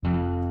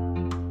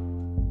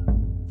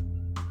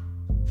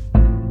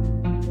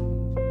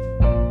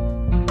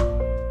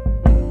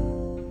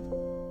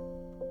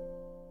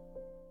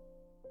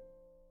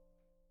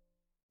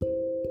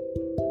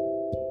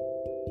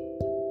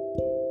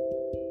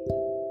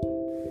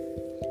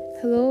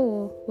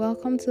Hello,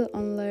 welcome to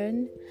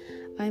Unlearn.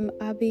 I'm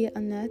Abby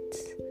Annette.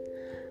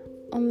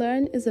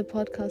 Unlearn is a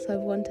podcast I've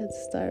wanted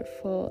to start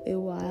for a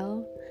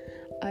while.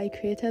 I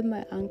created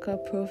my Anchor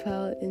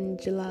profile in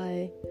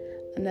July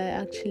and I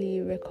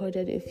actually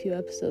recorded a few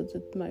episodes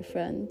with my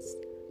friends,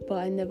 but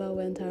I never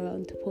went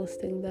around to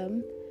posting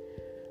them.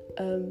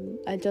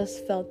 I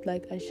just felt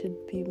like I should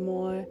be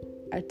more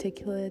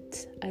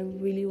articulate. I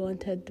really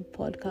wanted the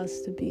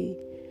podcast to be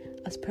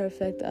as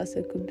perfect as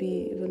it could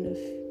be, even if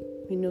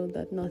we know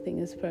that nothing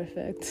is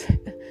perfect.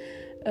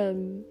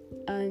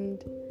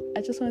 And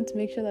I just wanted to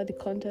make sure that the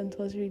content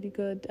was really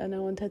good, and I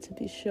wanted to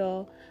be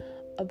sure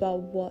about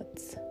what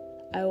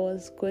I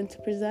was going to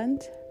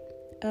present.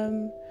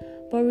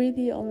 But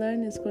really,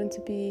 Unlearn is going to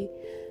be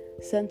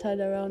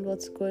centered around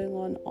what's going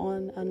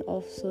on and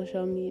off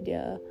social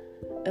media,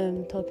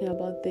 talking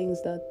about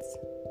things that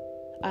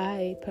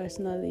I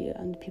personally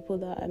and people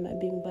that I might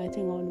be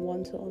inviting on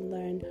want to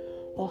unlearn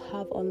or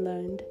have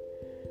unlearned,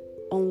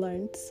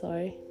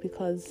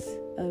 because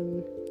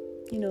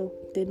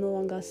they no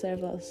longer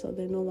serve us, or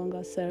they no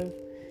longer serve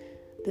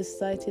the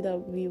society that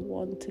we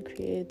want to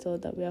create or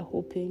that we are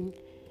hoping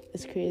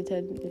is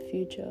created in the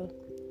future.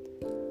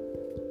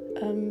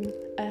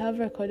 I have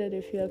recorded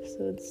a few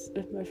episodes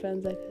with my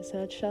friends, like I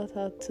said. Shout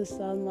out to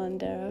Salma and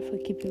Dara for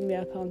keeping me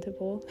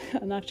accountable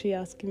and actually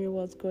asking me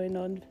what's going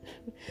on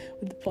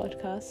with the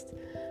podcast.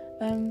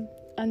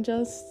 And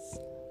just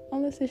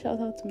honestly shout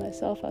out to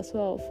myself as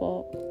well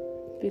for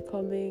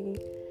becoming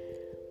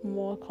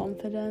more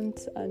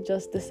confident and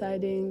just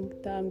deciding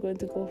that I'm going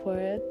to go for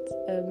it,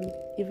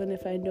 even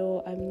if I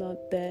know I'm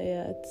not there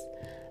yet,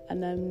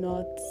 and I'm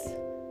not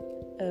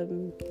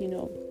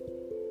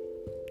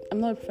I'm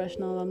not a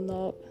professional, I'm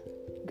not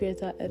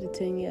great at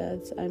editing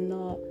yet, I'm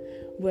not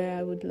where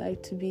I would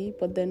like to be,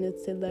 but then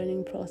it's a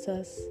learning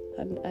process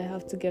and I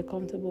have to get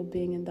comfortable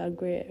being in that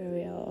gray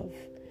area of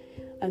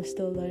I'm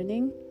still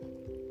learning.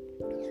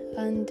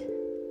 And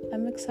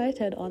I'm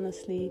excited,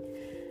 honestly,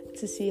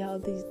 to see how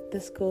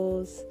this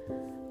goes.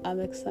 I'm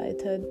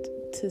excited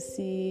to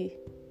see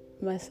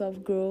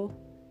myself grow,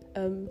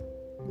 and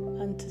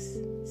to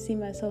see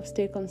myself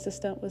stay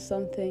consistent with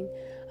something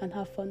and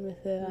have fun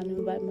with it and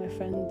invite my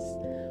friends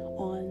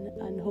on,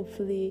 and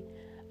hopefully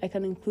I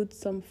can include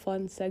some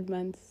fun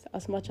segments.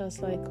 As much as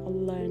like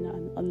unlearn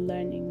and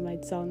unlearning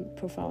might sound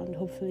profound,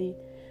 hopefully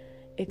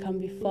it can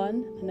be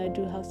fun, and I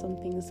do have some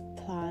things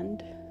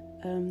planned,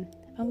 and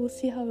we'll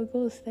see how it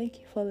goes. Thank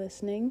you for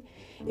listening.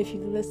 If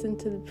you've listened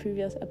to the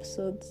previous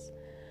episodes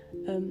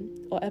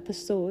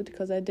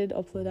because I did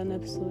upload an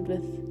episode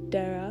with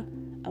Dara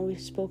and we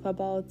spoke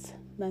about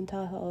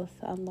mental health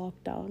and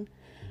lockdown,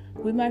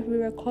 we might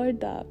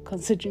re-record that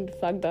considering the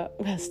fact that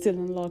we're still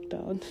in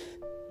lockdown.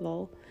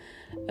 Lol.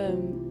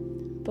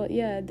 But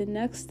yeah, the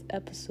next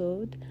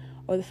episode,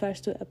 or the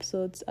first two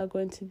episodes, are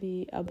going to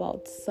be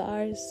about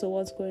SARS. So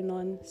what's going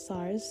on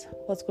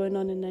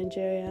in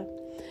Nigeria,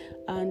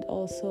 and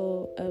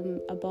also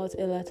about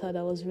a letter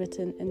that was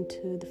written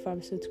into the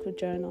pharmaceutical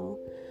journal,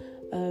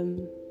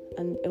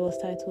 and it was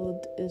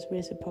titled "Is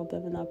Race a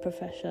Problem in Our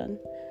Profession?"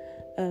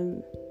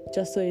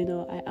 Just so you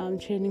know, I am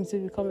training to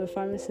become a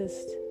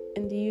pharmacist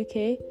in the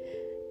UK,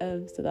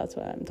 so that's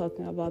why I'm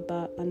talking about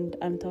that, and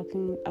I'm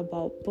talking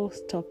about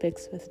both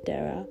topics with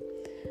Dara.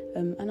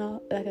 And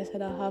like I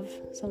said, I'll have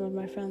some of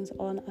my friends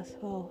on as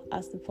well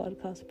as the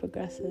podcast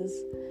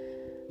progresses.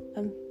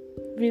 I'm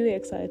really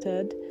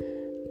excited,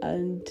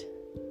 and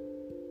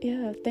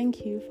yeah,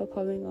 thank you for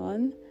coming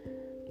on,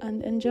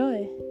 and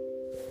enjoy.